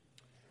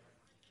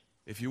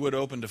If you would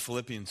open to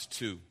Philippians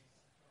 2.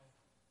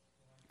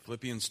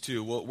 Philippians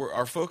 2. Well,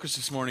 our focus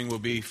this morning will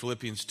be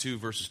Philippians 2,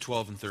 verses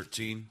 12 and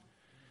 13.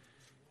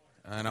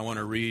 And I want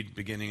to read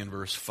beginning in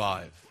verse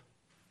 5.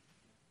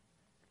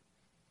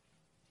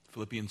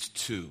 Philippians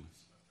 2,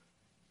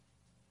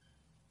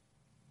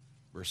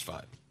 verse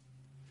 5.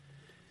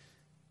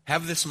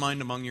 Have this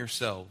mind among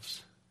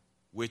yourselves,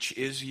 which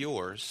is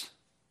yours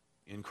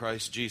in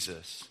Christ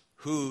Jesus,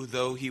 who,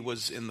 though he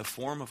was in the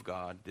form of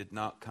God, did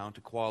not count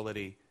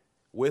equality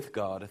with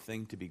God a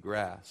thing to be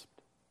grasped,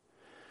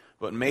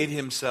 but made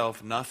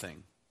himself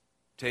nothing,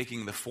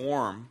 taking the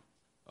form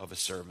of a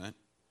servant,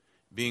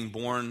 being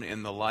born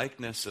in the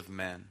likeness of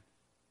men,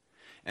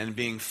 and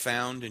being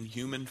found in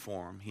human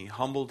form, he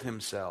humbled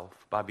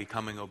himself by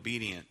becoming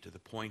obedient to the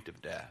point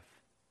of death,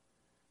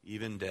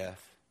 even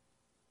death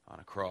on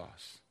a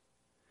cross.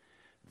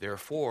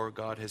 Therefore,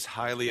 God has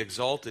highly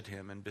exalted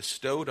him and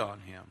bestowed on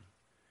him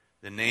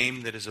the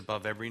name that is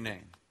above every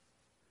name,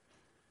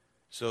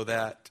 so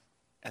that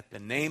at the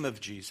name of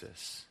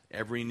Jesus,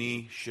 every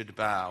knee should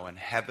bow in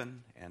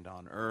heaven and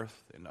on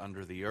earth and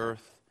under the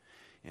earth,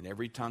 and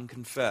every tongue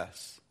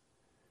confess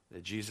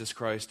that Jesus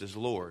Christ is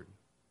Lord,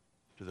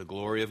 to the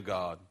glory of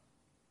God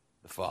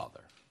the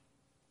Father.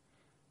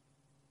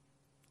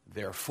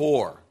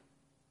 Therefore,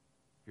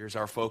 here's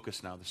our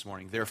focus now this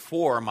morning.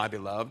 Therefore, my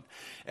beloved,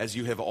 as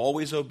you have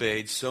always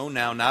obeyed, so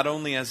now, not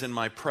only as in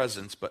my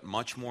presence, but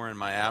much more in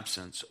my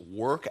absence,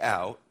 work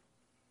out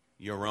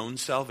your own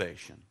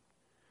salvation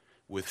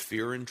with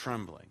fear and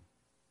trembling.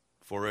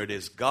 For it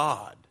is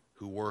God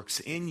who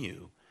works in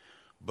you,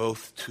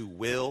 both to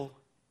will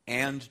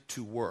and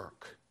to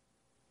work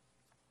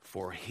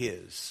for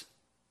his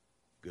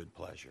good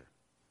pleasure.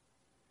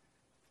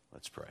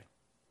 Let's pray.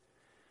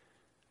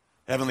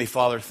 Heavenly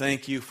Father,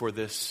 thank you for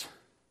this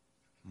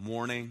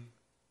morning.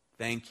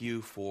 Thank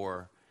you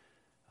for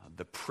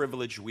the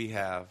privilege we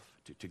have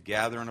to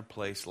gather in a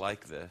place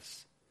like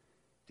this,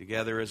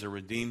 together as a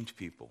redeemed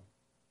people.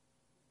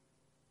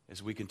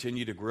 As we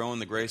continue to grow in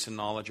the grace and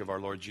knowledge of our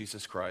Lord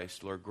Jesus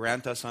Christ, Lord,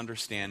 grant us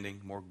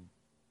understanding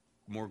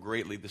more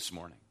greatly this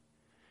morning.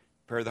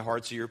 Prepare the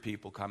hearts of your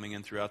people coming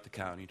in throughout the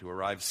county to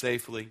arrive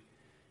safely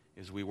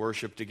as we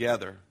worship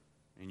together.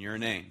 In your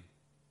name,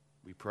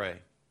 we pray.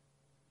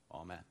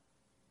 Amen.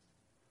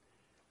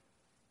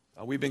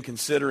 We've been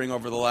considering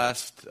over the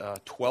last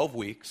 12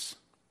 weeks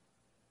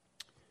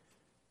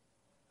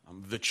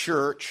the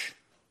church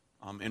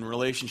in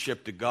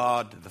relationship to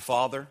God the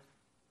Father,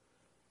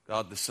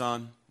 God the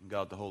Son, and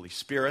God the Holy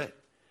Spirit.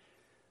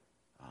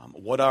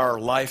 What our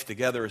life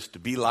together is to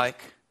be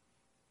like.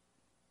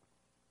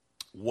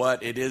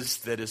 What it is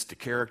that is to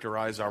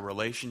characterize our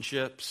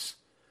relationships.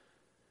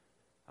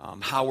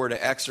 How we're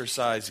to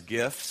exercise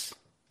gifts,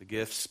 the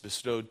gifts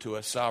bestowed to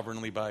us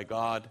sovereignly by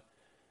God,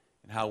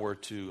 and how we're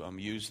to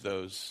use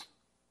those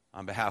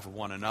on behalf of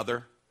one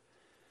another.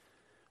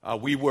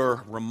 We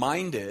were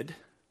reminded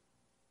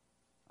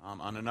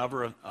on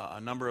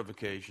a number of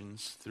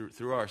occasions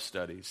through our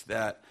studies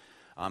that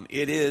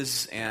it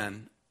is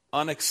an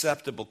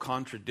unacceptable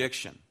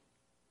contradiction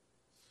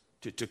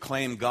to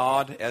claim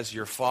God as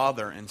your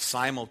Father and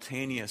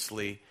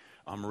simultaneously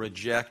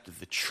reject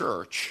the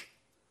church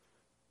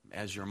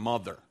as your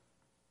mother.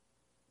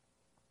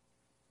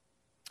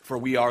 For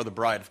we are the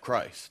bride of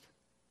Christ.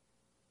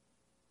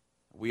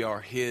 We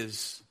are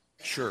his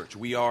church.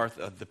 We are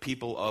the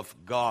people of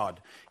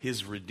God,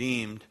 his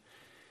redeemed.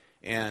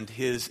 And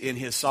in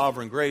his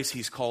sovereign grace,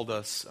 he's called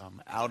us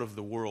out of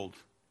the world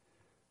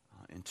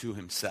and to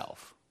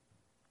himself.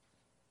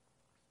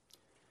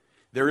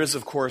 There is,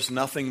 of course,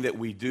 nothing that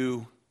we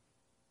do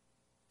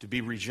to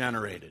be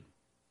regenerated.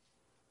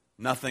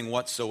 Nothing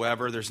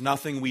whatsoever. There's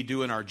nothing we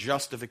do in our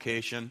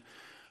justification.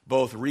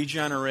 Both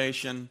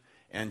regeneration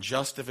and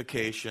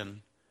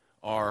justification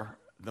are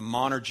the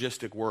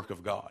monergistic work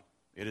of God.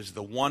 It is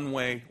the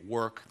one-way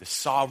work, the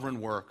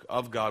sovereign work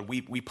of God.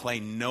 We play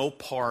no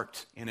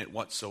part in it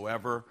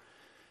whatsoever.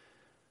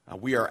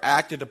 We are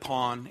acted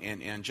upon,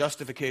 and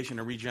justification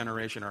and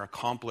regeneration are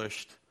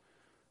accomplished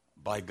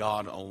by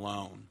God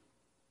alone.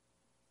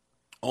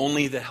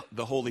 Only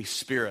the Holy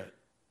Spirit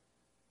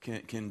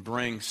can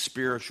bring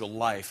spiritual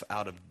life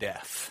out of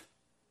death.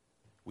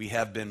 We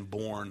have been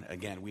born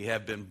again. We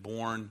have been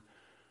born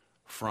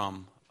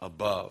from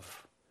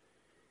above.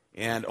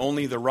 And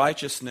only the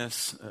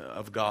righteousness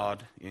of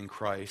God in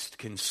Christ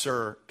can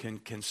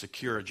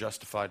secure a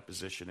justified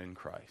position in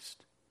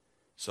Christ.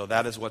 So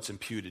that is what's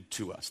imputed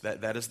to us.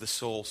 That is the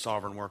sole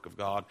sovereign work of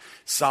God,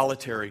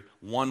 solitary,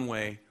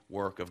 one-way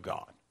work of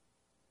God.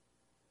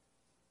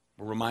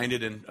 We're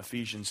reminded in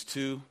Ephesians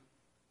 2,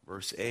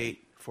 verse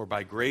 8, for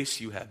by grace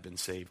you have been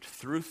saved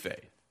through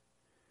faith.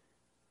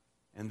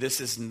 And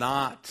this is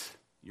not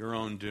your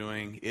own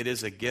doing. It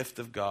is a gift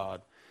of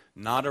God,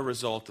 not a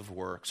result of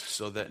works,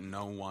 so that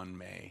no one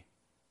may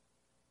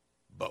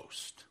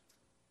boast.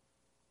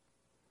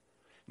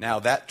 Now,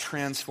 that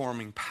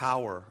transforming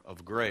power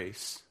of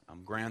grace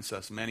grants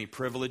us many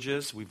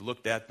privileges. We've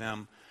looked at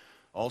them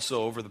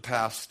also over the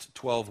past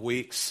 12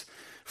 weeks.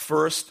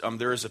 First,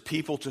 there is a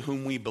people to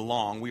whom we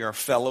belong. We are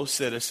fellow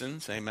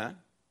citizens, amen?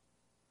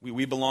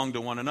 We belong to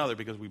one another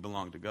because we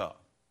belong to God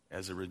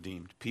as a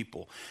redeemed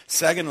people.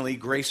 Secondly,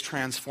 grace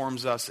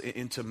transforms us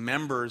into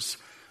members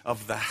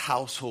of the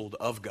household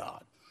of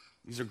God.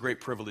 These are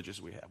great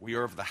privileges we have. We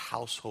are of the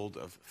household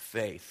of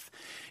faith.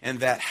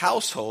 And that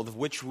household of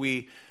which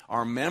we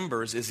are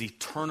members is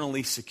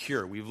eternally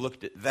secure. We've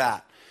looked at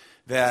that.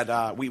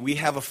 We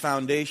have a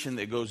foundation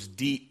that goes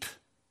deep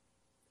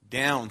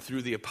down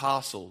through the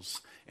apostles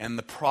and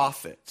the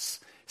prophets,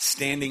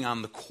 standing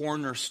on the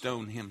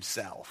cornerstone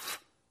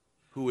himself,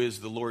 who is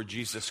the Lord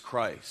Jesus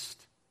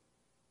Christ,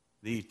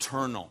 the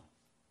eternal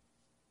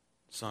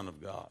Son of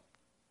God.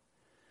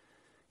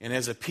 And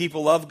as a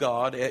people of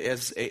God,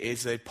 as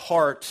a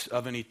part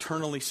of an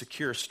eternally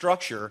secure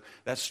structure,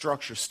 that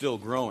structure is still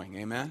growing,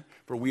 amen?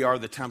 For we are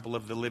the temple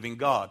of the living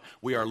God.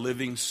 We are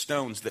living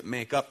stones that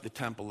make up the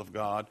temple of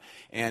God,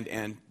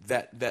 and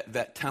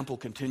that temple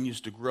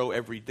continues to grow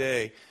every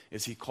day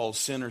as he calls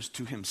sinners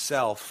to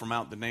himself from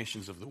out the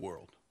nations of the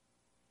world.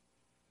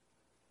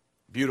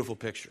 Beautiful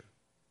picture.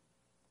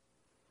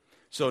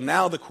 So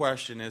now the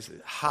question is,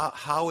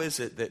 how is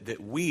it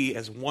that we,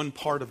 as one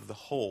part of the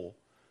whole,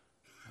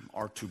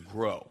 are to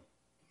grow?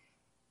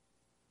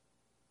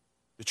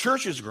 The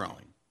church is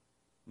growing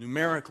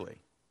numerically.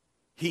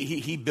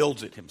 He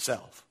builds it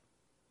himself.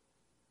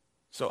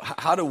 So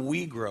how do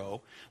we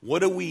grow? What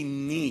do we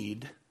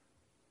need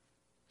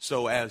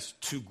so as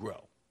to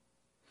grow?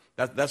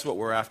 That's what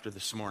we're after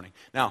this morning.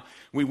 Now,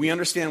 we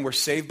understand we're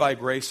saved by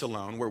grace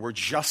alone, where we're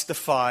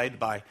justified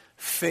by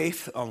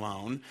faith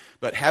alone,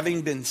 but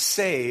having been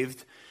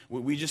saved,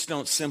 we just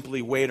don't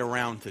simply wait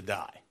around to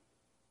die.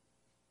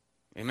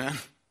 Amen?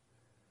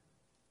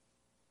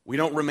 We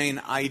don't remain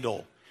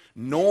idle,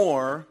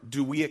 nor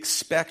do we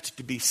expect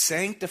to be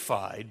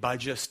sanctified by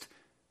just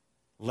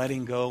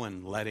letting go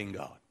and letting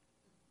God.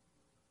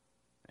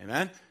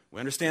 Amen? We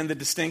understand the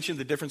distinction,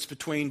 the difference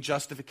between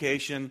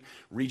justification,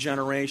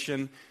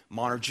 regeneration,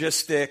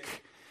 monergistic.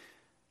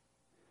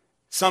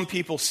 Some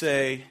people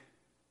say,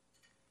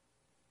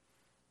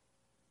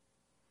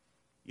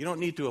 you don't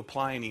need to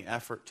apply any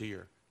effort to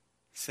your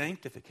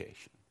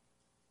sanctification.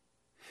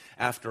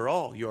 After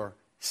all, your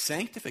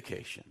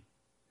sanctification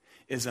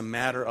is a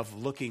matter of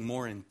looking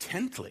more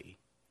intently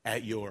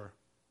at your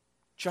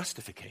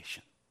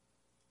justification.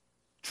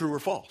 True or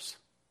false?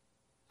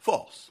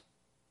 False.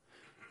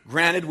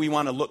 Granted, we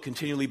want to look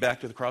continually back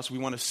to the cross. We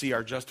want to see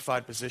our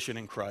justified position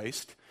in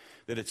Christ,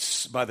 that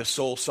it's by the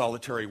sole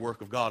solitary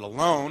work of God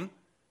alone,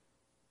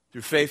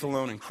 through faith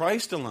alone in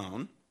Christ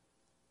alone.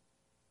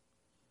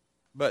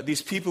 But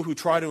these people who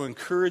try to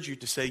encourage you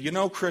to say, you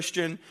know,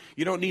 Christian,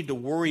 you don't need to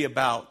worry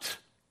about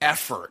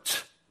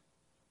effort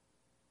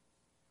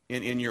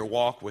in your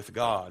walk with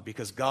God,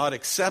 because God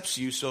accepts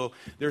you, so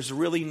there's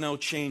really no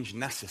change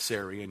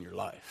necessary in your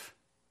life.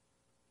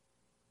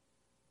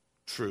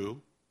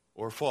 True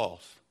or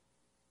false?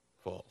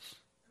 False.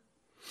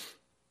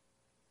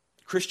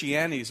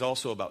 Christianity is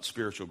also about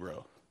spiritual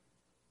growth.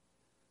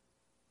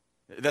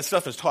 That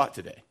stuff is taught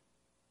today.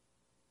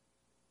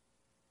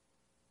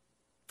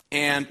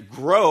 And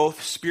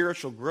growth,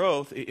 spiritual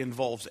growth, it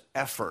involves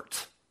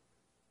effort.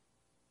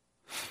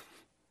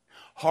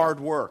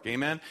 Hard work,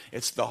 amen?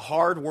 It's the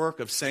hard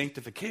work of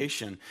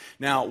sanctification.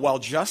 Now, while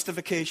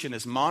justification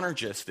is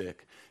monergistic,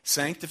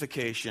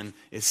 sanctification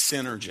is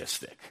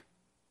synergistic.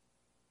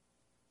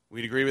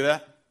 We'd agree with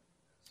that?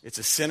 It's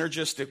a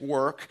synergistic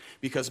work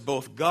because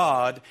both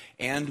God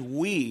and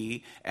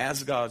we,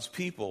 as God's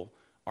people,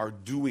 are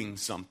doing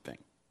something.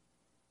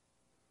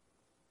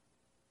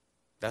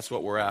 That's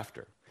what we're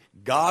after.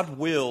 God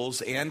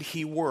wills and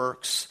he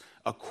works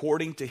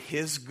according to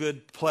his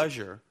good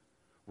pleasure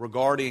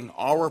regarding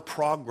our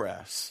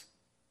progress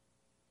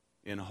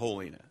in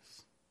holiness.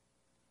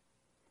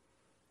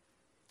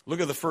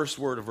 Look at the first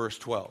word of verse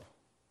 12.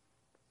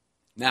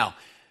 Now,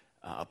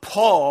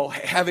 Paul,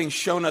 having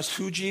shown us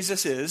who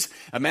Jesus is,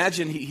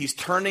 imagine he's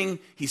turning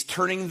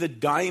the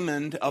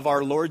diamond of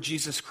our Lord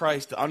Jesus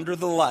Christ under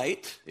the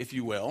light, if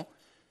you will,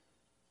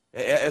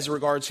 as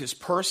regards his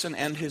person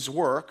and his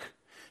work,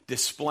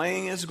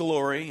 displaying his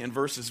glory in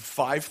verses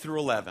 5 through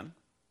 11.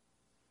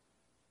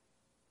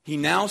 He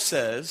now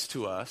says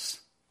to us,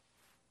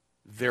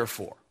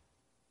 therefore.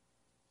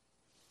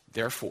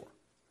 Therefore.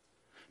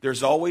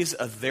 There's always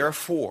a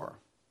therefore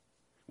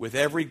with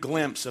every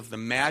glimpse of the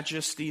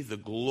majesty, the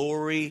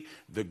glory,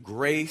 the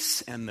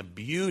grace, and the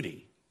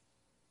beauty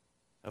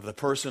of the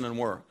person and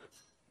work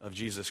of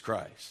Jesus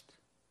Christ.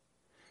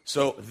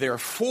 So,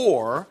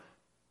 therefore,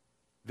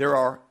 there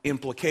are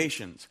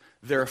implications.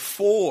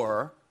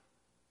 Therefore,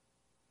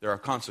 there are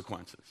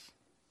consequences.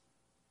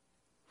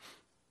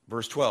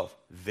 Verse 12,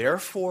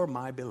 therefore,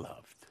 my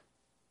beloved,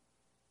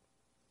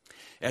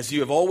 as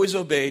you have always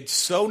obeyed,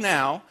 so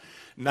now,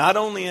 not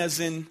only as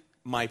in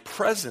my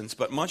presence,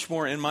 but much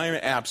more in my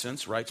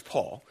absence, writes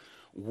Paul,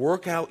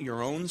 work out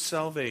your own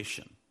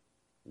salvation.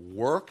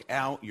 Work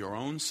out your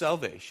own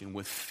salvation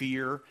with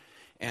fear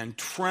and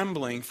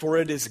trembling, for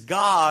it is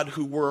God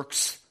who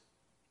works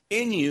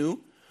in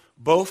you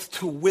both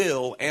to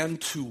will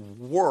and to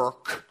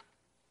work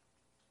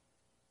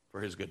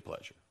for his good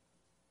pleasure.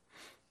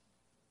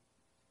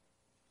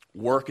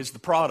 Work is the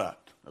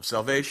product of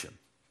salvation.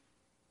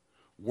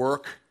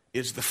 Work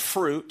is the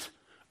fruit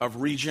of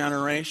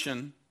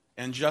regeneration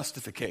and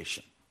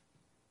justification.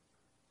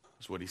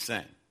 That's what he's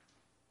saying.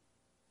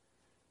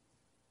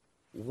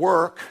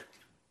 Work,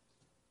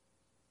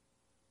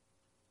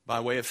 by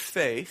way of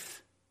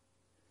faith,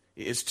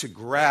 is to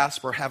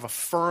grasp or have a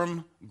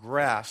firm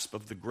grasp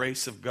of the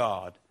grace of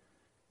God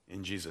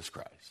in Jesus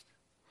Christ.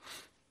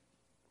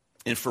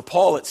 And for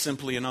Paul, it's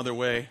simply another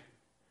way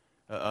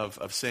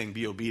of saying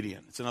be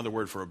obedient. It's another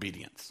word for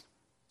obedience.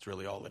 It's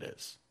really all it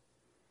is.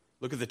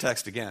 Look at the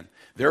text again.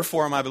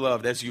 Therefore, my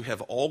beloved, as you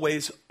have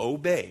always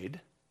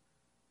obeyed,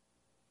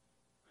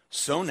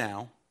 so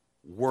now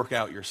work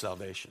out your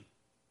salvation.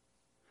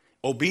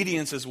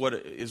 Obedience is what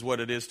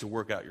it is to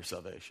work out your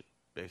salvation,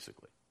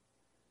 basically.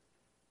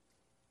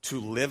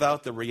 To live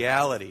out the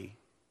reality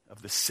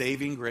of the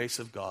saving grace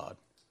of God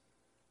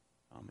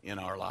in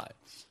our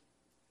lives.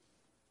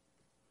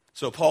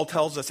 So Paul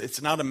tells us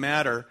it's not a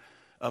matter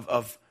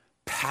of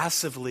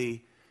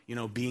passively,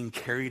 being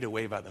carried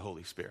away by the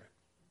Holy Spirit.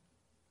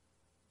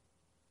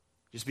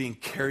 Just being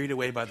carried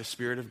away by the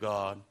Spirit of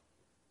God,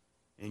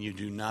 and you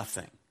do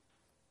nothing.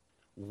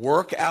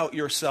 Work out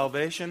your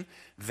salvation.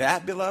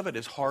 That, beloved,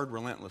 is hard,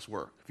 relentless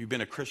work. If you've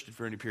been a Christian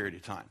for any period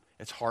of time,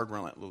 it's hard,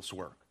 relentless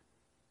work.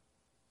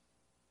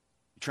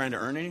 You trying to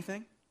earn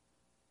anything?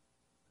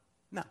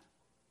 No.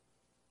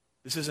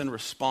 This is in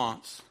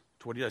response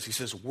to what he does. He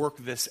says, work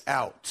this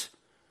out.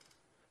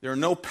 There are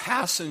no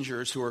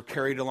passengers who are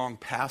carried along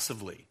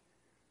passively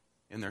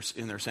in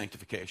their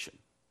sanctification.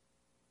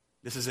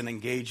 This is an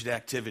engaged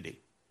activity.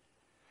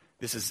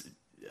 This is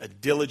a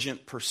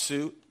diligent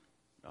pursuit.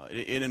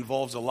 It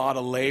involves a lot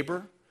of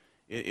labor.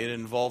 It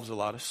involves a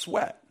lot of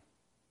sweat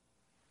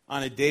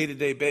on a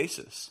day-to-day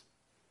basis.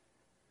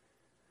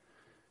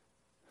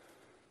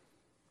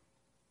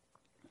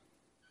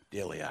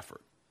 Daily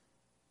effort.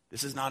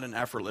 This is not an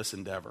effortless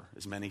endeavor,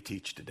 as many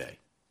teach today.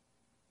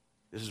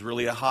 This is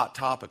really a hot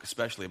topic,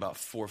 especially about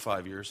 4 or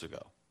 5 years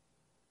ago.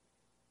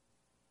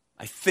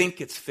 I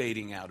think it's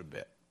fading out a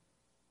bit.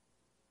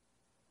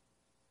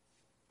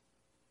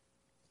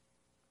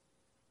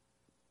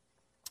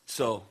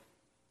 So,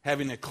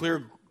 having a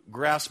clear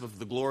grasp of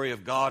the glory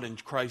of God in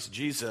Christ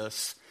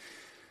Jesus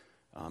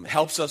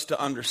helps us to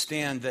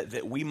understand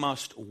that we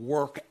must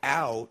work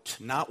out,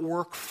 not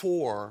work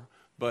for,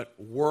 but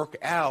work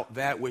out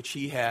that which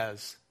he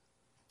has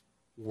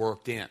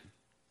worked in.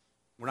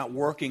 We're not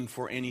working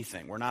for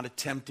anything. We're not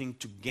attempting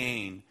to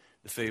gain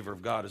the favor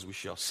of God, as we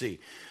shall see.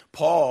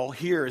 Paul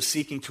here is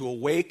seeking to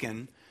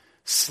awaken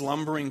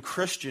slumbering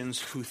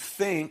Christians who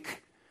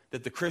think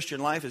that the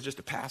Christian life is just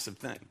a passive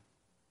thing.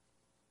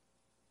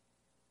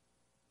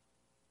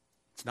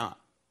 It's not.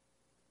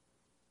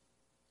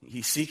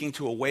 He's seeking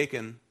to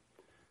awaken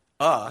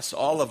us,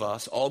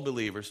 all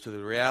believers, to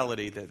the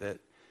reality that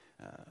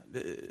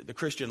the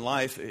Christian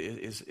life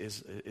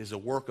is a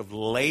work of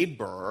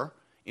labor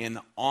in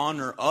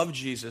honor of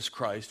Jesus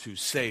Christ who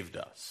saved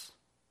us.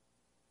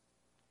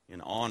 In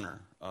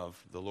honor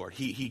of the Lord.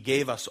 He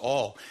gave us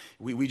all.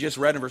 We just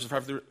read in verses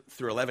 5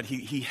 through 11,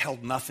 he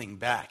held nothing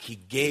back. He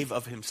gave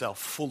of himself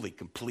fully,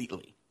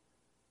 completely.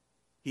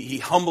 He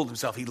humbled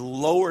himself. He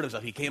lowered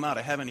himself. He came out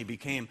of heaven. He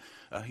became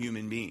a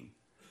human being.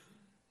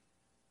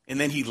 And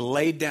then he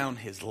laid down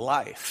his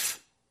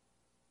life.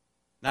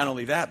 Not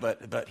only that,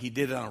 but he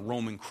did it on a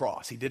Roman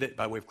cross. He did it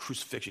by way of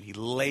crucifixion. He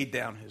laid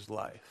down his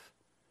life.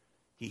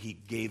 He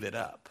gave it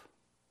up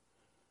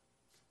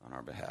on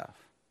our behalf.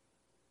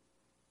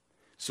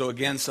 So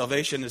again,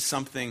 salvation is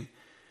something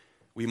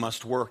we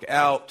must work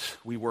out.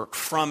 We work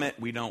from it.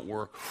 We don't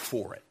work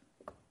for it.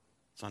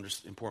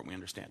 It's important we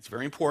understand. It's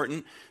very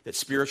important that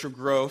spiritual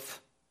growth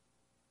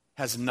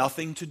has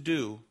nothing to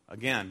do,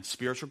 again,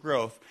 spiritual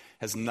growth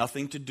has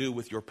nothing to do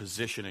with your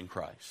position in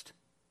Christ.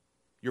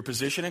 Your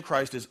position in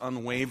Christ is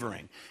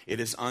unwavering. It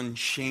is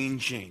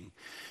unchanging.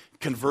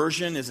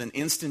 Conversion is an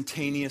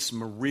instantaneous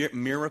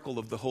miracle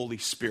of the Holy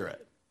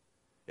Spirit.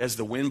 As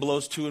the wind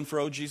blows to and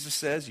fro, Jesus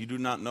says, you do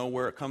not know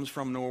where it comes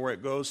from nor where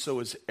it goes, so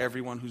is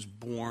everyone who's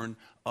born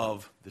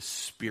of the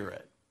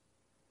Spirit.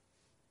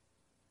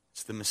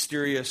 It's the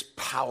mysterious,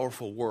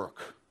 powerful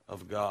work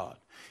of God.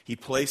 He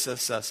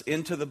places us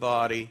into the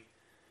body.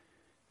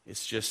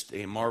 It's just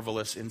a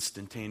marvelous,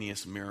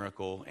 instantaneous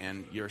miracle.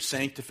 And your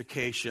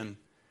sanctification,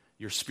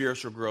 your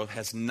spiritual growth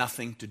has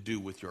nothing to do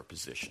with your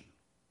position.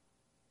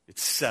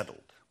 It's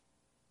settled.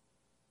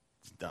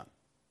 It's done.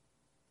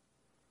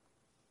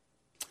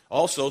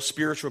 Also,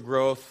 spiritual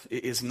growth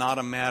is not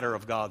a matter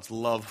of God's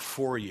love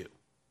for you.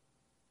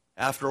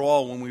 After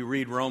all, when we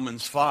read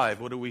Romans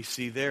 5, what do we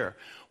see there?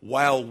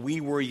 While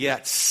we were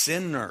yet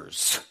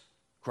sinners,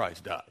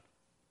 Christ died.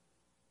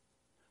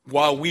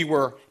 While we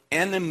were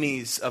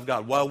enemies of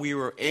God, while we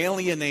were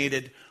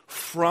alienated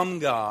from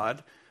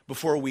God,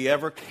 before we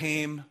ever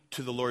came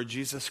to the Lord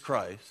Jesus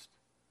Christ,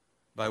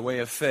 by way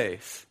of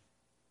faith,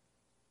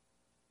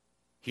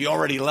 he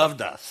already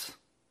loved us.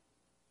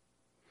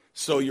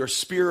 So your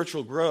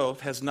spiritual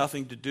growth has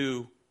nothing to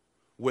do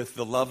with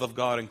the love of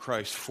God in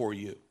Christ for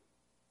you.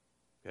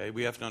 Okay,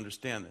 we have to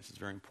understand this. It's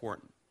very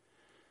important.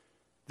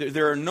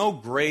 There are no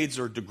grades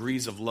or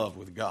degrees of love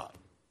with God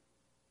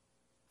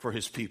for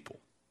his people.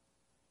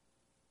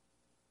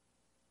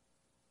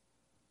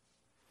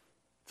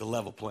 It's a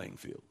level playing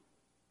field.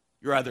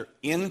 You're either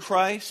in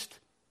Christ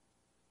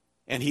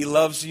and he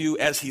loves you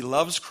as he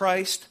loves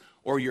Christ,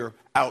 or you're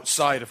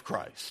outside of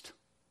Christ.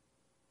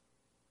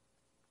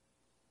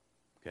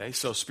 Okay,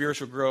 so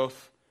spiritual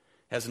growth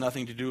has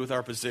nothing to do with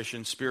our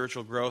position.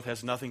 Spiritual growth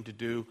has nothing to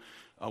do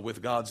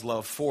with God's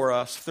love for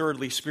us.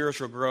 Thirdly,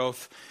 spiritual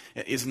growth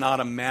is not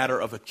a matter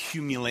of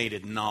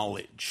accumulated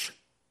knowledge.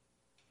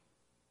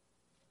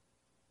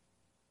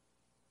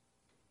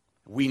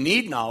 We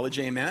need knowledge,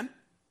 amen?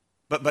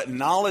 But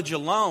knowledge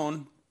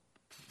alone,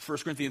 1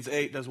 Corinthians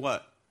 8 does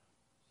what?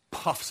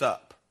 Puffs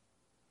up.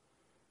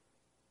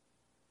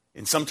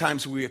 And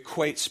sometimes we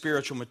equate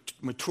spiritual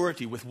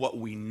maturity with what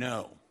we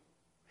know.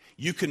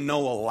 You can know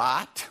a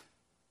lot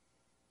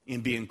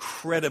and be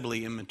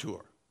incredibly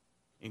immature.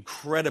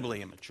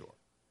 Incredibly immature.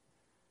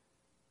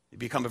 You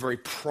become a very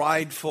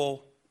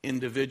prideful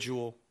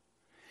individual.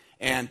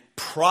 And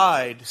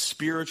pride,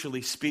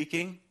 spiritually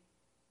speaking,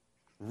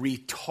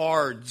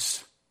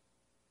 retards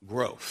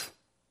growth.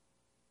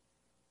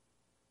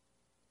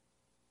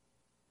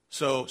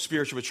 So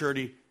spiritual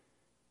maturity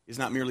is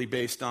not merely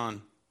based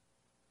on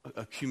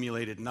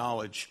accumulated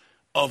knowledge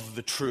of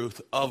the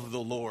truth, of the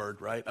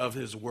Lord, right? Of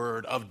his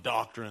word, of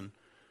doctrine.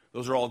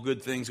 Those are all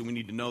good things, and we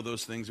need to know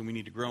those things, and we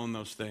need to grow in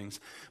those things.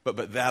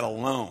 But that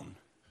alone,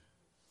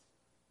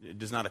 it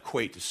does not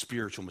equate to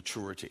spiritual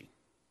maturity.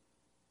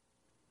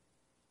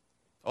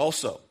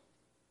 Also,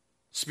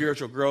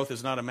 spiritual growth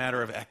is not a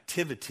matter of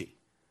activity,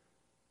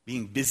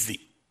 being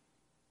busy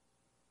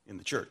in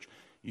the church.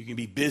 You can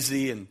be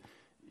busy and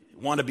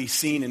want to be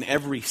seen in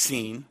every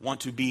scene,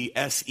 want to be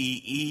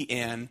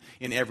S-E-E-N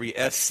in every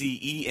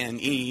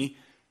S-C-E-N-E,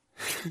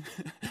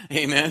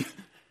 amen,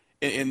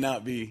 and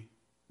not be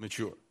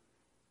mature.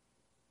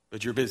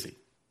 But you're busy.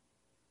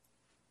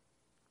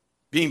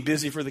 Being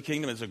busy for the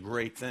kingdom is a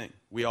great thing.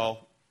 We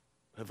all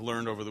have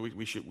learned over the week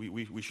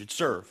we should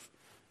serve.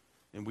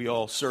 And we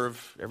all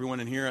serve,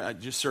 everyone in here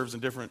just serves in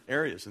different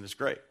areas, and it's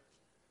great.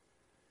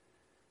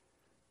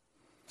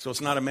 So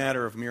it's not a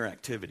matter of mere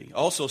activity.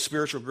 Also,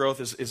 spiritual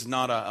growth is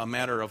not a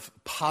matter of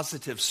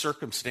positive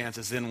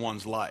circumstances in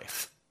one's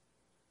life.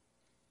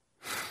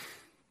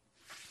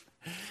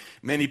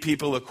 Many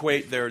people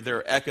equate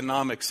their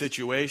economic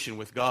situation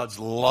with God's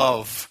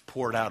love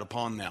poured out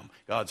upon them,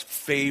 God's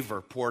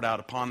favor poured out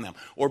upon them,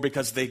 or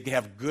because they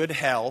have good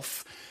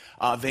health.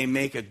 They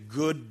make a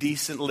good,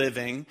 decent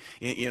living,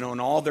 and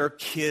all their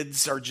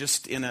kids are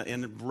just in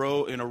a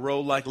row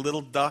like little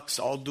ducks,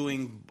 all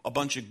doing a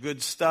bunch of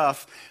good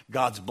stuff.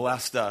 God's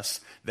blessed us.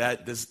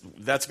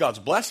 That's God's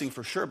blessing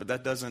for sure, but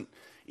that doesn't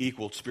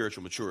equal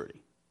spiritual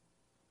maturity.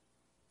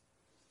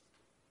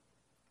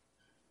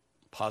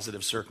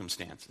 Positive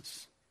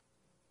circumstances.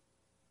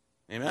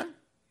 Amen?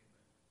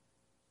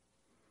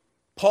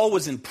 Paul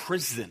was in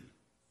prison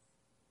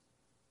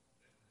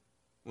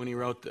when he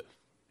wrote this.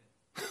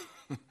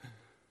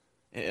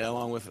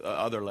 Along with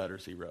other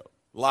letters he wrote.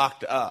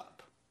 Locked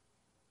up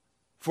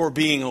for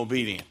being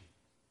obedient.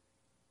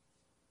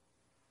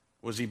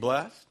 Was he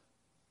blessed?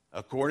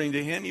 According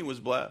to him, he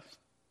was blessed.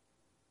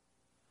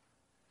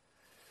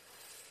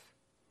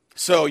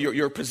 So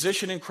your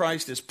position in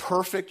Christ is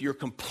perfect. You're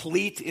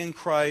complete in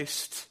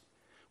Christ.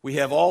 We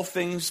have all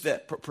things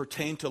that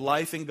pertain to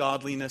life and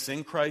godliness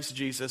in Christ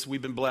Jesus.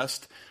 We've been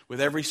blessed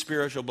with every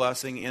spiritual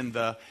blessing in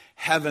the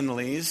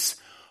heavenlies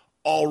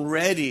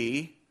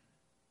already.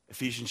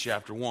 Ephesians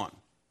chapter 1.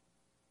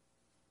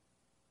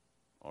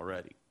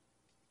 Already.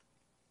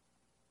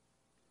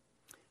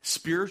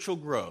 Spiritual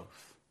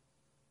growth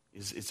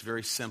it's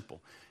very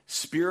simple.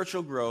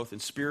 Spiritual growth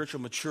and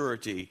spiritual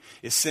maturity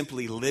is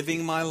simply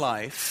living my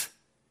life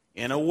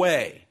in a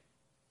way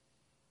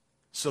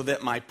so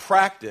that my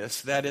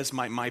practice, that is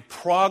my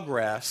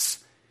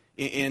progress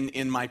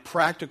in my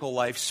practical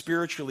life,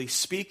 spiritually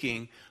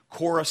speaking,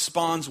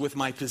 corresponds with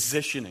my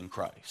position in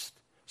Christ.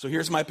 So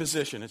here's my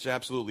position. It's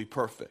absolutely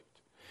perfect.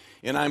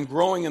 And I'm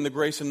growing in the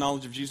grace and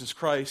knowledge of Jesus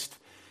Christ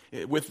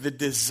with the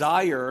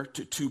desire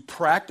to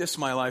practice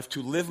my life,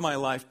 to live my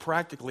life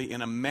practically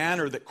in a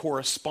manner that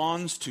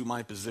corresponds to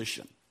my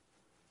position.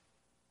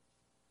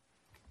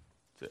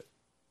 That's it.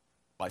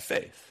 By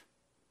faith.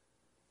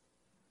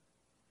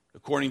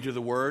 According to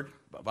the Word,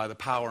 by the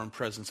power and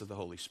presence of the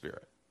Holy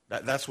Spirit.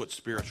 That's what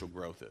spiritual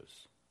growth is.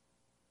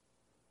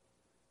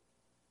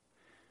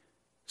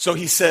 So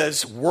he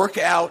says, work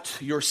out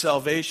your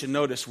salvation,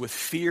 notice, with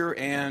fear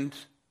and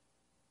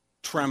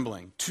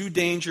trembling. Two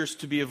dangers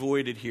to be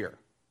avoided here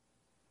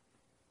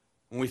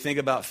when we think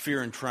about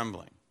fear and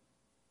trembling.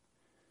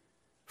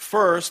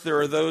 First, there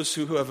are those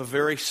who have a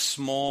very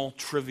small,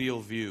 trivial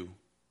view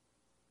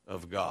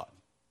of God.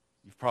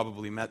 You've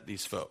probably met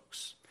these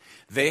folks.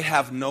 They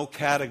have no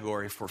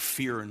category for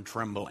fear and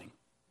trembling.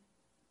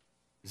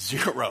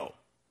 Zero.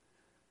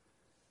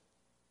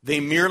 They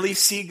merely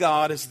see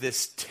God as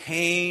this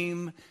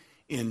tame,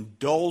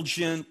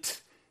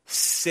 indulgent,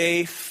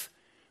 safe,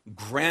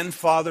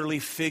 grandfatherly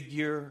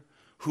figure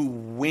who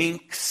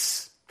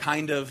winks,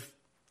 kind of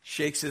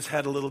shakes his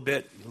head a little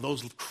bit,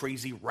 those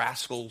crazy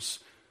rascals,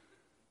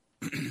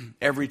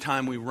 every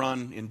time we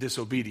run in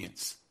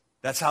disobedience.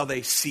 That's how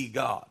they see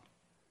God.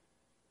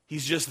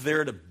 He's just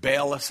there to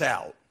bail us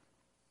out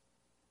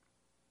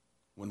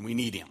when we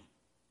need him.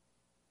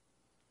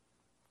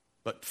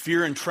 But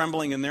fear and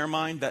trembling in their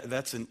mind,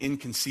 that's an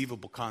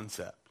inconceivable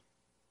concept.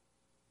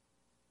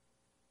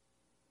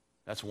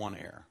 That's one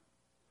error.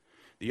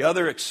 The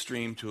other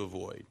extreme to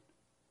avoid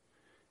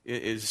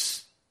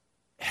is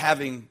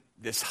having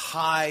this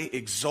high,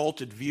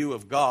 exalted view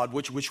of God,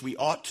 which we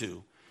ought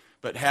to,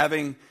 but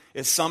having,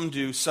 as some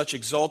do, such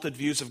exalted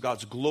views of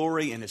God's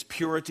glory and his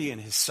purity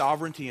and his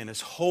sovereignty and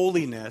his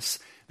holiness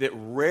that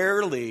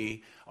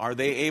rarely are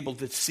they able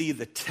to see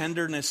the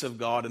tenderness of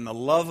God and the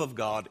love of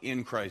God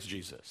in Christ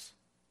Jesus.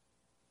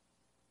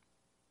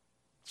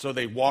 So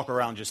they walk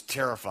around just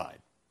terrified,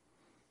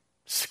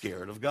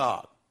 scared of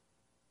God.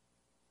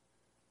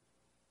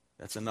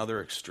 That's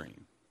another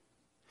extreme.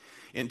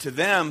 And to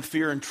them,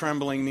 fear and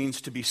trembling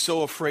means to be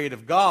so afraid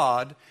of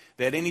God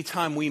that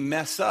anytime we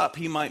mess up,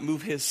 he might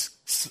move his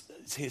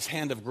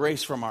hand of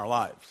grace from our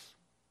lives.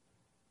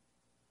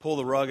 Pull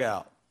the rug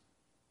out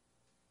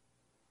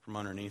from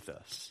underneath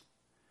us.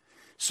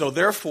 So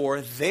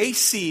therefore, they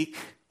seek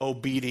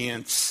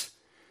obedience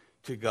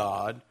to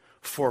God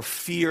for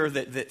fear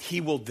that he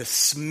will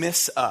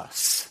dismiss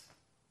us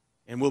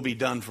and we'll be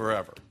done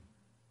forever.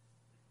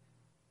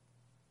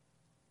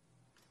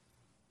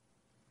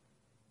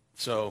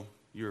 So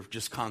you're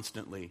just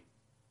constantly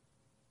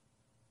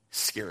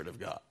scared of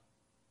God.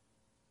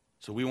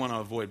 So we want to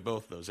avoid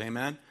both those.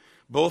 Amen?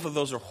 Both of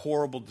those are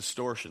horrible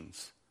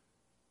distortions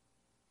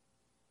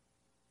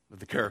of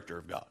the character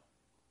of God.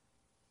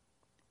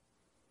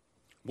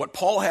 What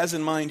Paul has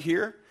in mind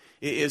here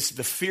is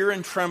the fear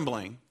and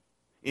trembling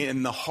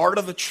in the heart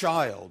of a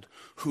child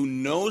who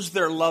knows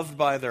they're loved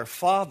by their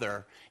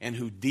father and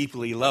who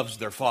deeply loves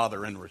their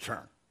father in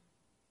return.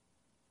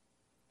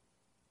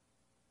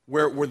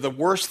 Where the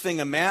worst thing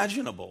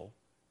imaginable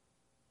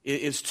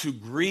is to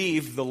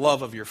grieve the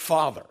love of your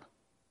father.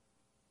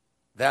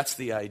 That's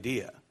the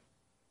idea.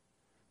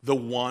 The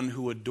one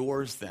who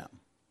adores them.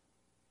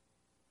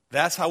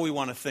 That's how we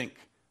want to think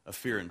of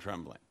fear and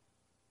trembling.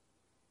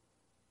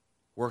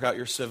 Work out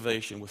your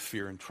salvation with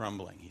fear and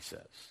trembling, he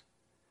says.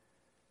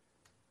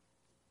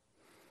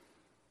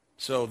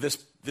 So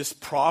this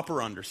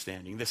proper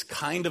understanding, this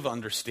kind of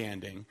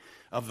understanding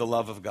of the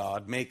love of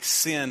God makes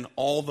sin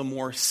all the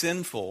more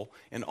sinful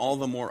and all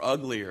the more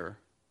uglier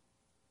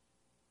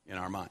in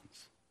our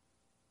minds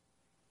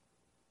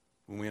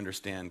when we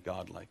understand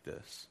God like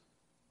this.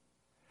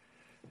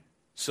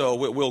 So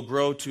we'll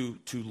grow to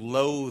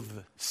loathe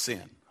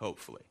sin,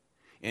 hopefully.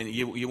 And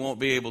you won't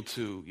be able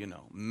to,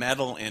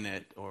 meddle in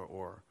it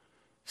or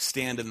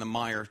stand in the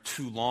mire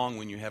too long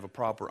when you have a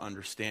proper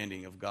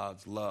understanding of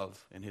God's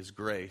love and his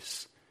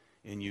grace.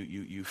 And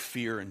you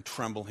fear and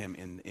tremble him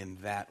in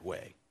that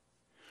way.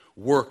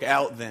 Work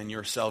out then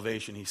your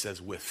salvation, he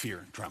says, with fear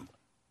and trembling.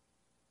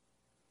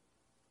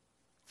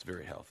 It's a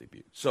very healthy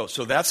view. So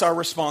that's our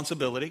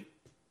responsibility.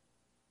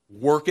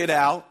 Work it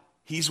out.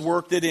 He's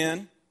worked it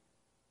in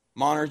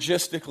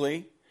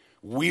monergistically.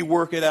 We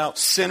work it out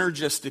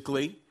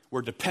synergistically.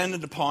 We're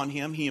dependent upon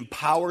him. He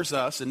empowers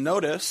us. And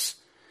notice,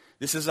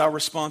 this is our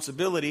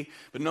responsibility,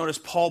 but notice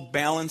Paul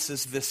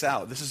balances this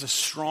out. This is a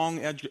strong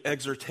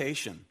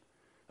exhortation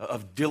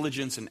of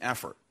diligence and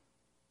effort.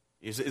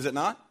 Is it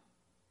not?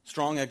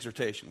 Strong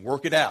exhortation.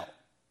 Work it out.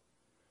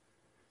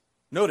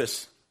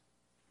 Notice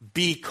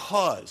the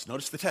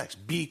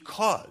text,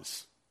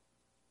 because,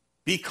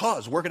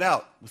 work it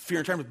out with fear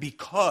and trembling,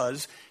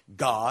 because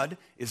God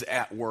is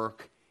at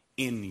work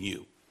in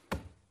you.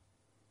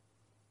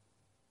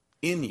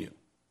 In you.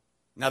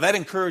 Now that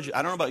encourages,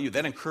 I don't know about you,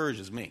 that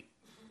encourages me.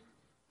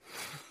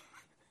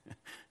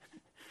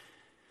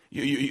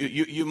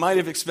 You might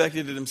have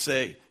expected him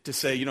to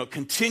say,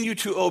 continue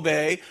to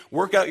obey,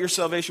 work out your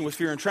salvation with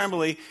fear and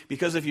trembling,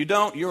 because if you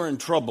don't, you're in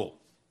trouble.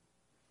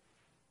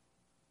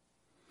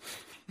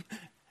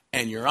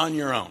 And you're on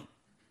your own.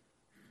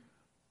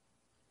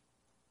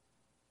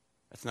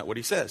 That's not what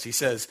he says. He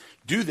says,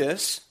 do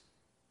this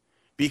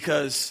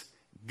because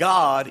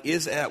God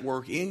is at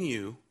work in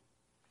you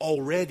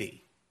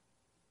already.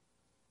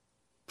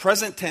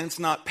 Present tense,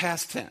 not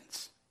past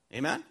tense.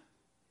 Amen?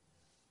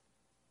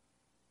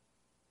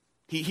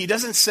 He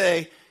doesn't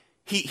say,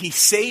 he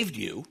saved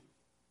you,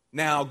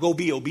 now go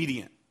be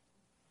obedient.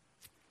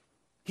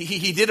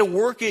 He did a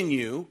work in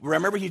you.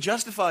 Remember, he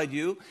justified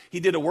you. He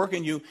did a work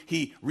in you.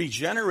 He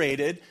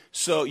regenerated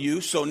so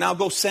now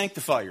go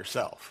sanctify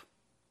yourself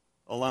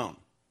alone.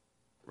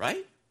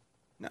 Right?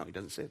 No, he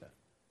doesn't say that.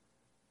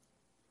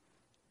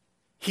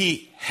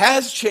 He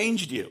has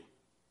changed you.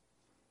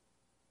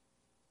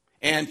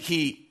 And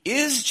he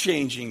is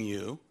changing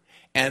you.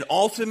 And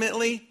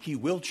ultimately, he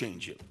will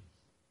change you.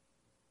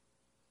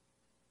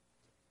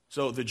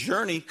 So the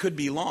journey could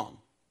be long.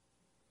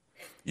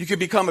 You could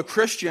become a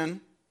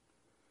Christian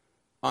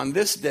on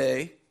this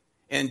day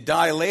and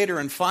die later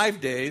in 5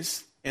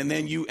 days, and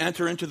then you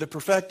enter into the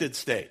perfected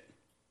state.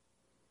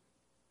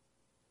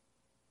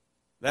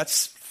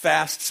 That's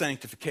fast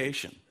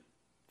sanctification.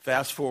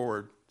 Fast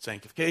forward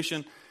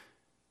sanctification.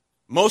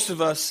 Most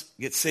of us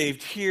get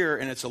saved here,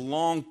 and it's a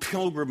long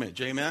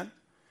pilgrimage, amen?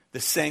 The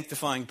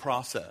sanctifying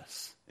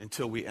process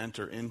until we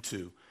enter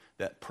into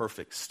that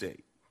perfect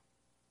state.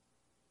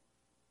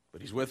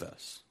 But he's with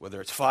us.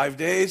 Whether it's 5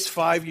 days,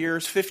 5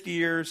 years, 50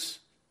 years,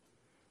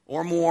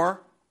 or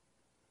more,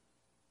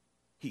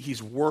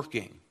 he's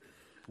working.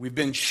 We've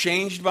been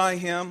changed by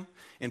him,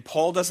 and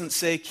Paul doesn't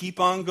say keep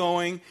on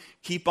going,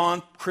 keep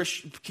on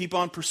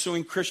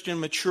pursuing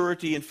Christian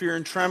maturity in fear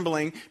and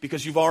trembling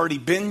because you've already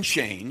been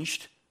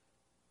changed.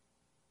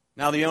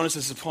 Now the onus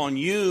is upon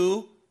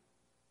you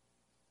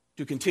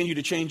to continue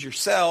to change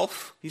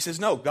yourself. He says,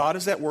 no, God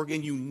is at work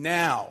in you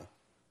now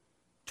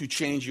to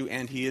change you,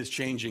 and he is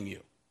changing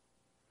you.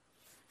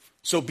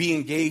 So be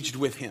engaged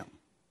with him.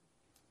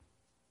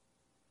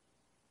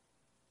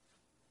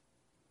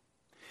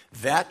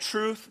 That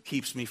truth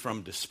keeps me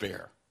from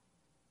despair.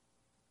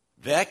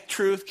 That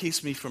truth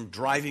keeps me from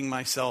driving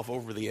myself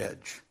over the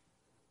edge.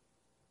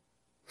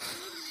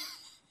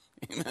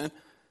 Amen.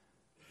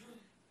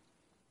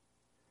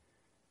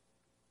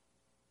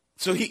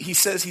 So he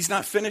says he's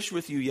not finished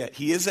with you yet.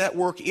 He is at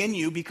work in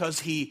you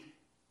because he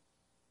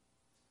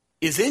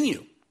is in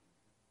you.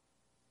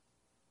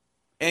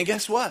 And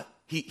guess what?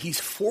 He's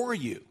for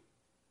you.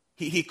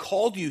 He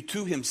called you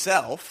to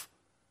himself,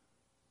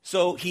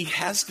 so he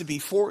has to be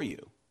for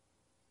you.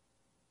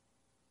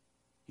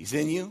 He's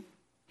in you.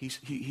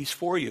 He's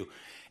for you.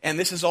 And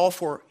this is all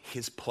for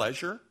his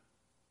pleasure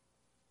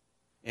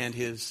and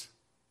his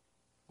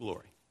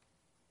glory.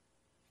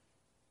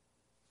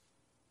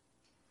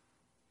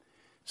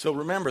 So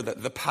remember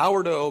that the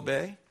power to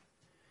obey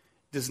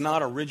does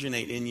not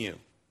originate in you.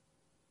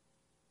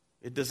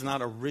 It does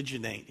not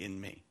originate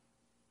in me.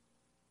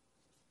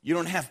 You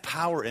don't have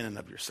power in and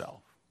of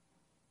yourself.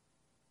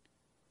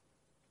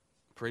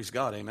 Praise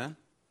God, amen?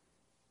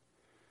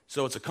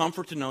 So it's a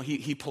comfort to know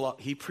he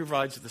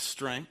provides the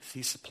strength,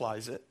 he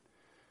supplies it,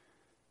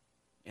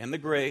 and the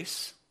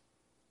grace,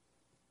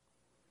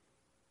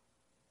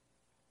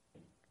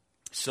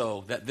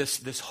 so that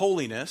this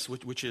holiness,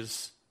 which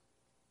is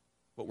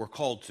what we're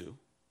called to,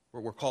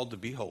 where we're called to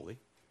be holy,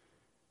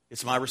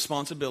 it's my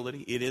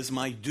responsibility, it is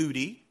my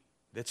duty,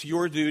 that's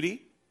your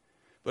duty,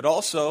 but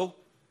also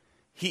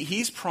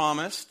he's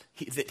promised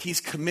that he's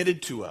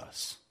committed to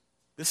us.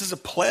 This is a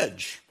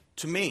pledge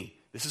to me.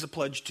 This is a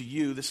pledge to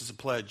you. This is a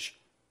pledge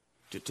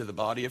to the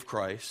body of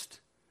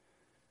Christ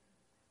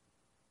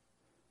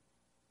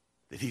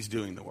that he's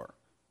doing the work.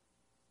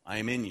 I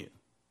am in you.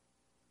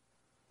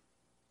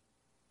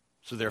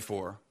 So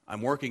therefore,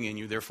 I'm working in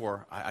you.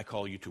 Therefore, I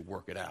call you to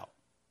work it out.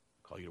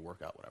 I call you to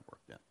work out what I've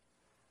worked in.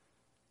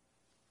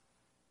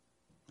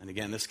 And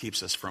again, this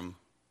keeps us from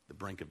the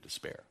brink of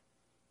despair.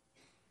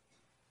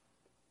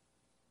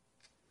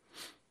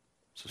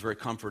 So it's very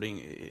comforting.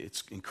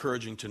 It's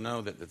encouraging to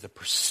know that the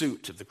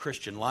pursuit of the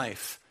Christian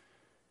life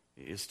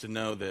is to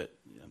know that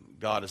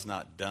God is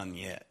not done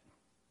yet.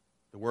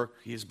 The work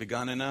he has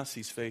begun in us,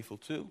 he's faithful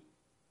to.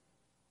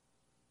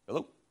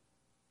 Hello?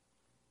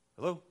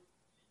 Hello?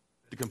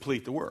 To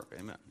complete the work.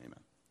 Amen. Amen.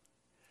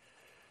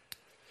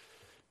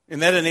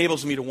 And that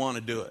enables me to want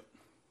to do it.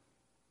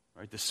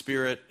 Right? The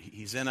Spirit,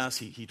 he's in us.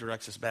 He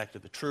directs us back to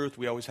the truth.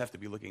 We always have to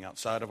be looking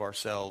outside of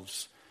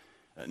ourselves.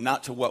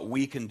 Not to what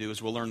we can do,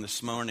 as we'll learn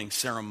this morning,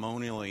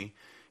 ceremonially,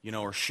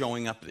 or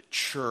showing up at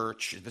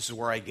church. This is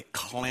where I get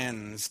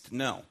cleansed.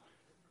 No.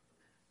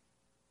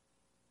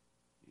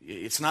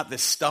 It's not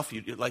this stuff,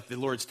 like the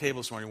Lord's table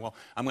this morning. Well,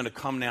 I'm going to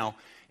come now,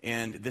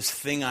 and this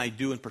thing I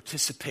do and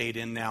participate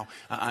in now,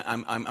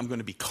 I'm going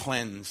to be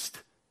cleansed,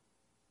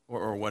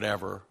 or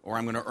whatever. Or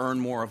I'm going to earn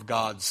more of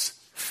God's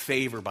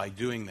favor by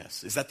doing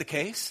this. Is that the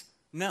case?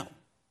 No.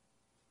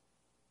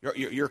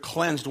 You're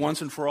cleansed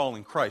once and for all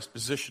in Christ,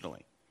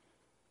 positionally.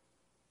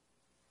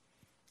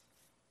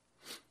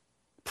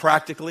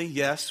 Practically,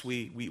 yes,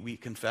 we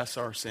confess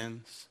our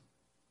sins.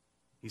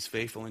 He's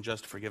faithful and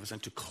just to forgive us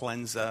and to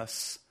cleanse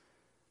us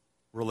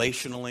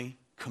relationally,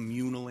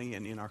 communally,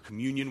 and in our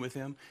communion with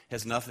him.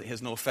 Has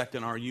no effect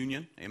in our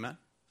union. Amen?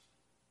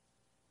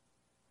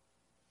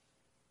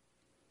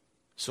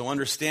 So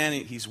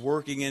understanding he's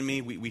working in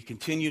me, we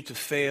continue to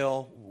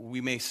fail. We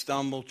may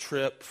stumble,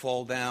 trip,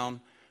 fall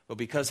down. But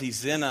because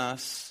he's in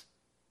us,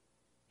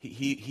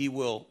 he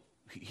will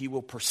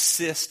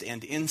persist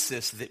and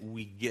insist that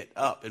we get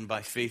up, and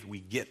by faith we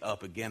get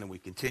up again and we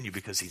continue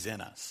because he's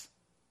in us.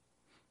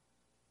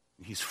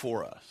 He's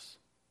for us.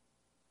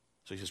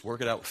 So he says,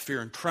 work it out with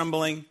fear and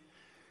trembling.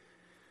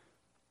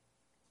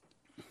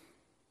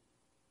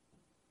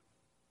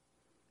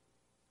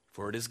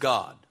 For it is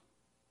God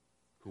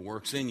who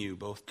works in you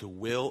both to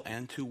will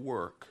and to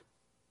work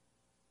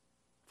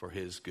for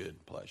his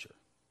good pleasure.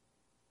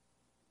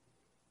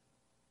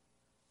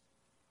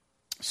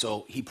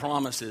 So he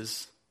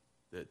promises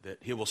that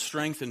he will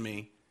strengthen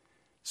me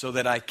so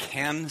that I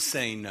can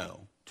say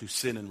no to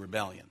sin and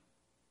rebellion.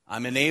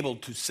 I'm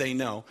enabled to say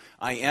no.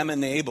 I am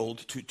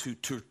enabled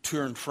to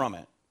turn from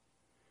it.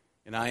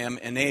 And I am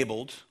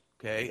enabled,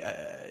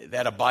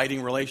 that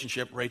abiding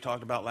relationship Ray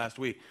talked about last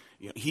week.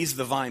 He's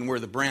the vine, we're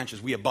the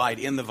branches. We abide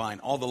in the vine.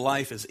 All the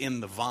life is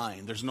in the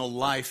vine. There's no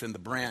life in the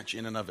branch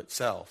in and of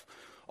itself.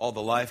 All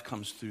the life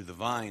comes through the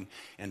vine,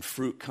 and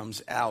fruit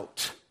comes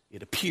out.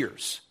 It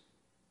appears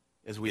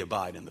as we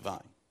abide in the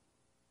vine.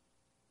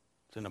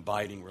 It's an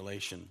abiding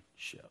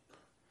relationship.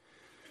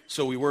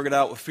 So we work it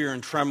out with fear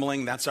and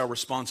trembling. That's our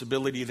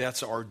responsibility.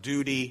 That's our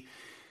duty.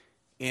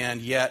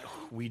 And yet,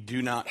 we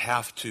do not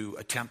have to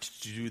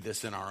attempt to do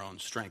this in our own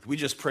strength. We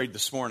just prayed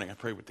this morning. I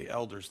prayed with the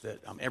elders that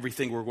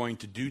everything we're going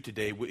to do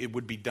today, it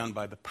would be done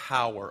by the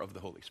power of the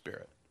Holy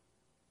Spirit.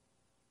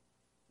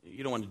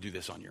 You don't want to do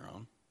this on your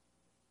own,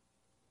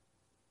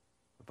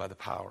 but by the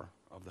power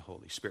of the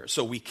Holy Spirit.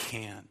 So we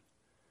can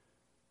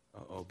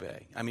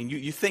obey. I mean,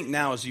 you think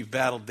now as you've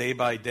battled day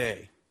by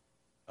day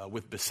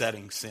with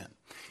besetting sin.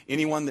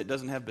 Anyone that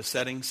doesn't have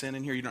besetting sin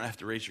in here, you don't have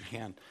to raise your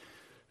hand.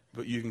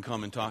 But you can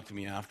come and talk to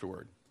me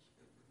afterward,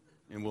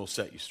 and we'll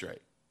set you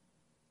straight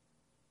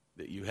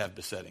that you have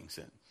besetting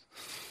sins.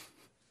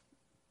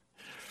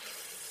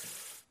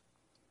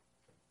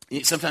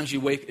 Sometimes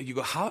you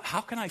go, how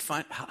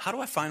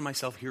do I find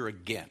myself here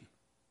again?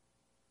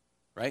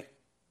 Right?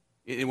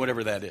 In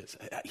whatever that is.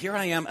 Here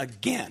I am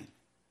again.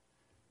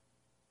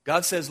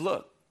 God says,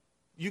 look,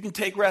 you can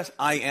take rest.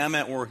 I am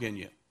at work in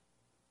you.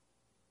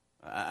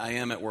 I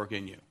am at work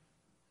in you.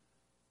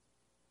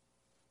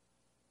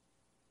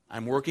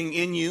 I'm working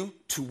in you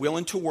to will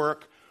and to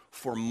work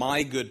for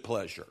my good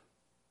pleasure.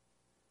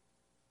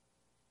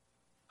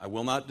 I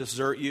will not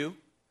desert you.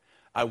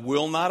 I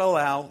will not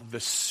allow the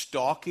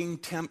stalking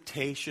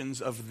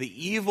temptations of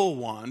the evil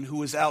one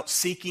who is out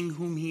seeking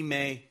whom he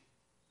may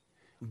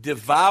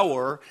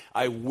devour.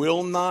 I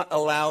will not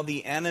allow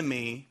the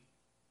enemy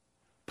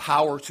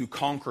power to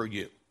conquer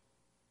you.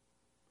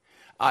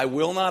 I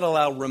will not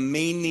allow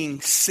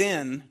remaining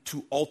sin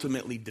to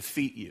ultimately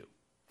defeat you.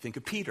 Think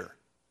of Peter.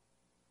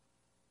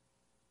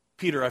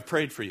 Peter, I've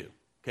prayed for you,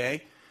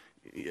 okay?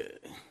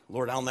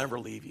 Lord, I'll never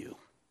leave you.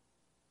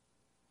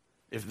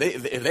 If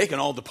they can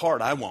all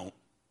depart, I won't.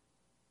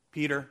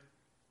 Peter,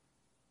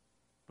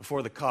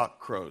 before the cock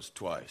crows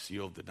twice,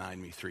 you'll deny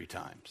me 3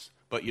 times.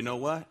 But you know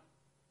what?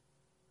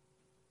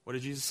 What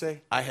did Jesus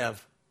say?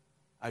 I've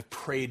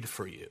prayed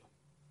for you.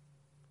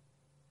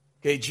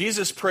 Okay,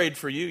 Jesus prayed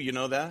for you, you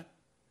know that?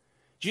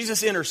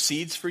 Jesus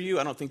intercedes for you.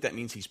 I don't think that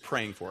means he's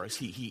praying for us.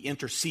 He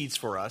intercedes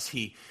for us.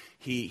 He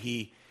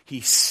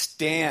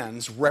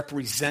stands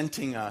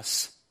representing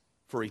us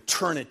for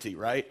eternity,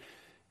 right?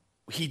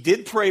 He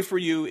did pray for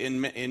you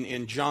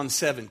in John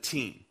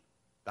 17,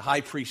 the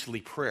high priestly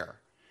prayer,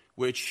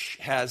 which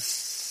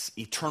has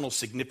eternal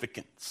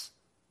significance.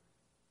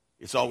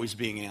 It's always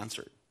being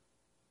answered.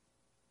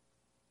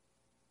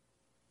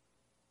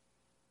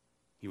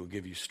 He will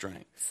give you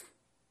strength.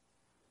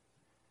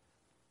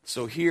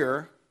 So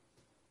here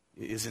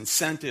is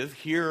incentive,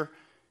 here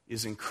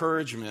is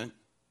encouragement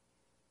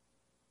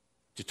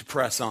to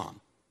press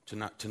on, to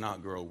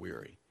not grow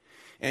weary.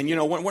 And you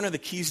know, one of the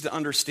keys to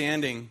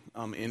understanding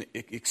in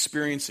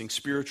experiencing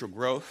spiritual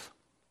growth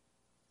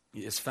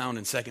is found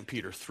in 2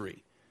 Peter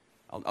 3.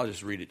 I'll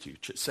just read it to you.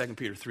 2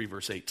 Peter 3,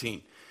 verse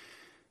 18.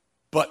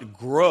 But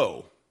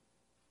grow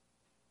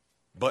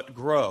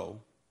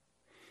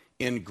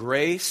in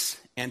grace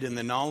and in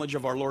the knowledge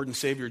of our Lord and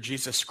Savior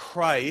Jesus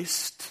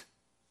Christ.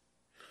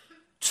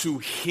 To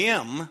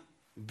him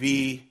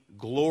be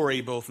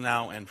glory both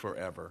now and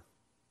forever.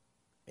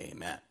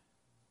 Amen.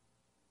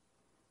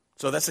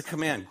 So that's a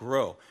command,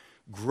 grow.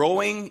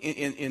 Growing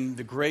in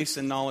the grace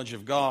and knowledge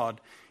of God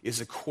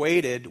is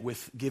equated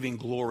with giving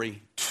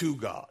glory to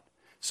God.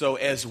 So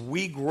as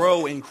we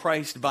grow in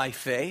Christ by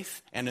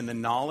faith and in the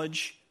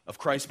knowledge of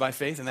Christ by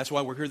faith, and that's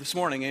why we're here this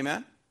morning,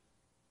 amen?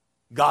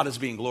 God is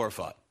being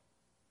glorified.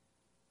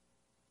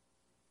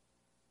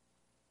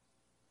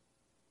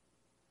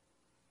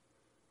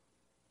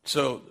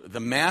 So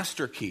the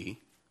master key,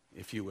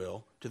 if you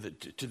will,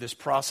 to this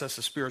process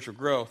of spiritual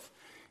growth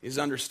is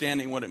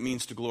understanding what it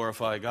means to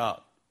glorify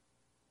God.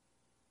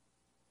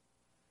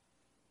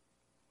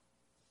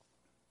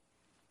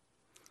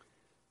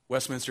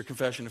 Westminster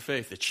Confession of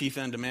Faith, the chief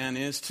end of man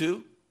is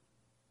to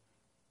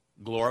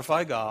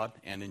glorify God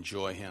and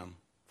enjoy him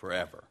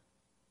forever.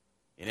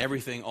 And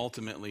everything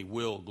ultimately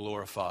will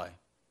glorify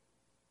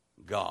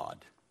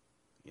God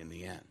in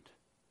the end.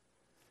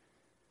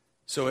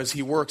 So as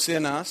he works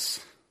in us,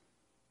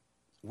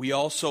 we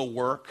also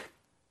work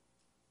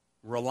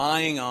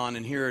relying on,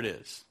 and here it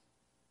is,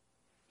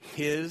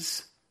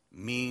 his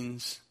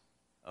means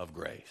of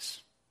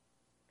grace.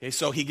 Okay,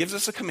 so he gives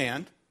us a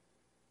command.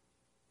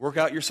 Work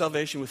out your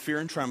salvation with fear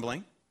and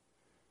trembling.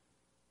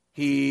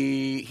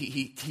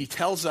 He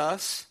tells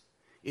us,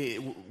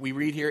 we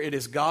read here, it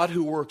is God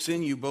who works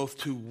in you both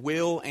to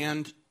will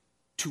and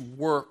to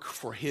work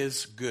for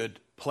his good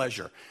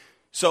pleasure.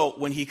 So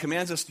when he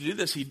commands us to do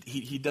this,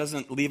 he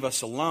doesn't leave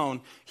us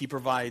alone. He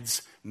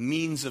provides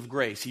means of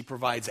grace. He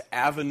provides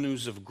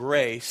avenues of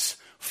grace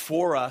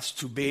for us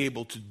to be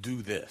able to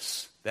do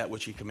this, that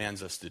which he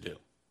commands us to do.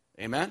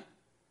 Amen?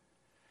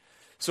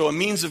 So a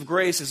means of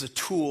grace is a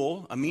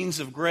tool. A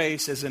means of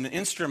grace is an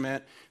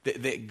instrument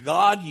that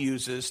God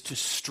uses to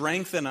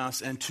strengthen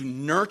us and to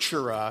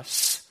nurture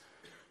us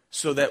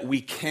so that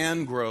we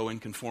can grow in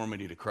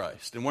conformity to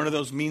Christ. And one of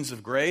those means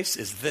of grace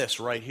is this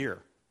right here.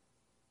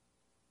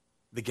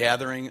 The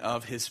gathering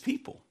of his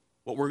people.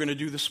 What we're going to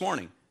do this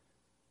morning.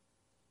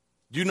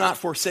 Do not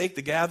forsake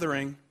the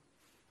gathering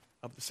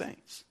of the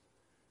saints.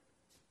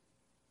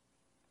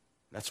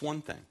 That's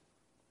one thing.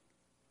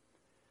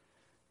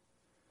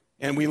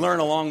 And we learn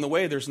along the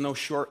way there's no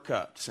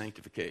shortcut to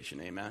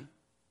sanctification. Amen?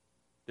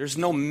 There's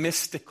no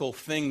mystical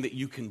thing that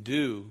you can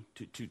do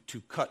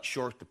to cut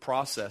short the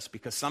process,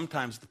 because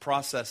sometimes the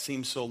process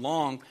seems so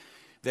long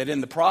that in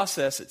the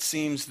process it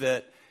seems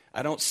that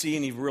I don't see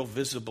any real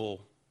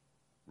visible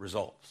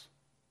results.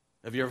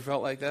 Have you ever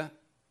felt like that?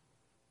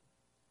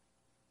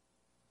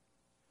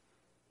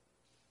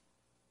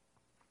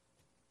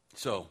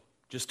 So,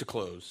 just to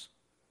close,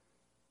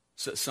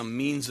 some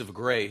means of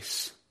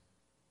grace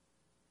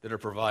that are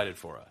provided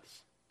for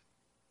us.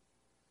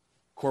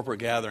 Corporate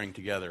gathering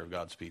together of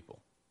God's people.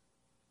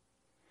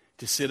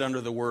 To sit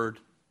under the word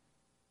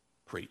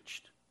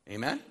preached.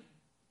 Amen?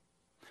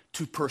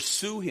 To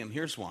pursue him.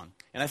 Here's one.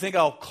 And I think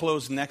I'll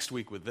close next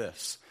week with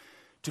this.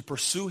 To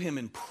pursue him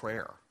in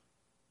prayer.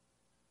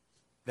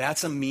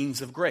 That's a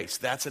means of grace.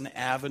 That's an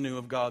avenue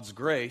of God's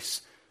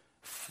grace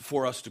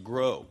for us to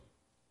grow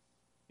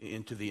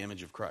into the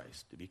image of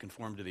Christ, to be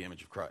conformed to the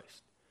image of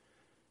Christ.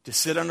 To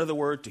sit under the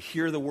word, to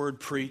hear the word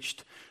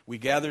preached. We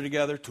gather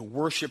together to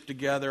worship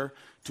together,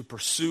 to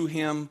pursue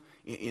him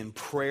in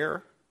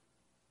prayer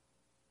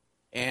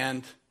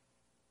and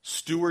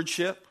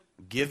stewardship,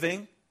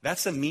 giving.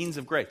 That's a means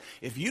of grace.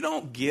 If you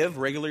don't give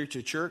regularly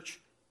to church,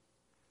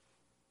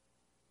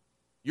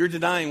 you're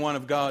denying one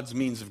of God's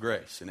means of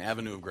grace, an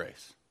avenue of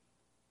grace.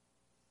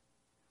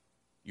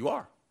 You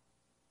are.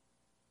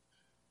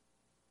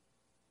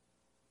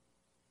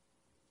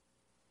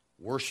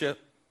 Worship,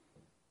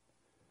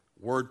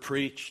 word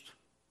preached,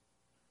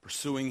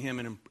 pursuing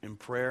him in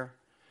prayer,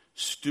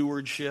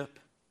 stewardship,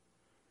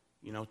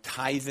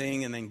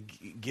 tithing and then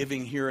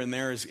giving here and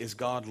there as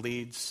God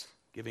leads,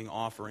 giving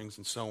offerings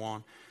and so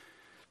on,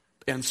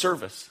 and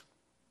service.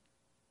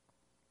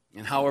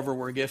 And however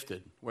we're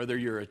gifted, whether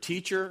you're a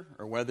teacher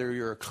or whether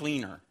you're a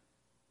cleaner,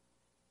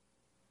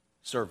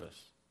 service.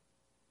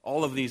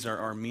 All of these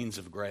are means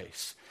of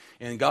grace.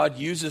 And God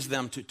uses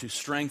them to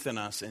strengthen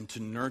us and to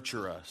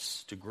nurture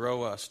us, to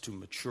grow us, to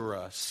mature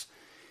us.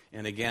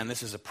 And again,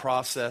 this is a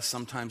process.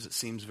 Sometimes it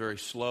seems very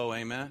slow.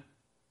 Amen?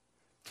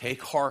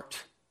 Take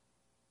heart.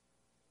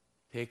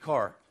 Take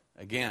heart.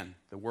 Again,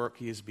 the work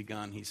he has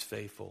begun, he's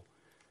faithful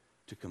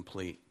to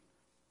complete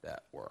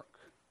that work.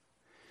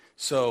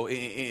 So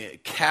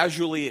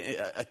casually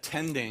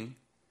attending,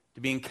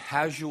 to being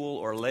casual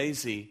or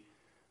lazy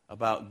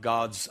about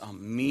God's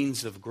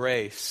means of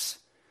grace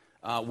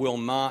will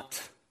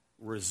not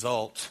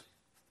result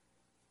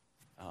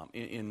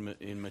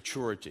in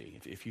maturity.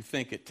 If you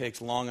think it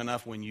takes long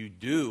enough when you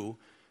do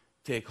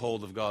take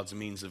hold of God's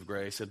means of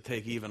grace, it'll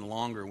take even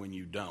longer when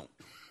you don't.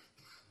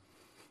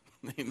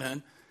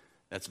 Amen?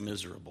 That's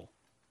miserable.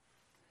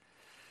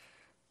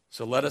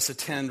 So let us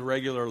attend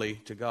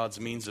regularly to God's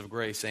means of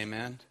grace.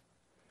 Amen?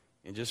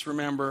 And just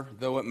remember,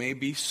 though it may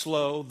be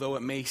slow, though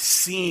it may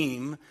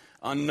seem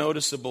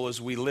unnoticeable as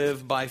we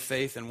live by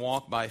faith and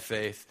walk by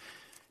faith,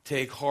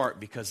 take heart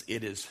because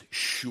it is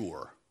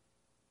sure.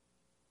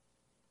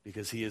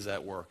 Because he is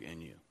at work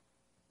in you.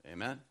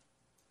 Amen?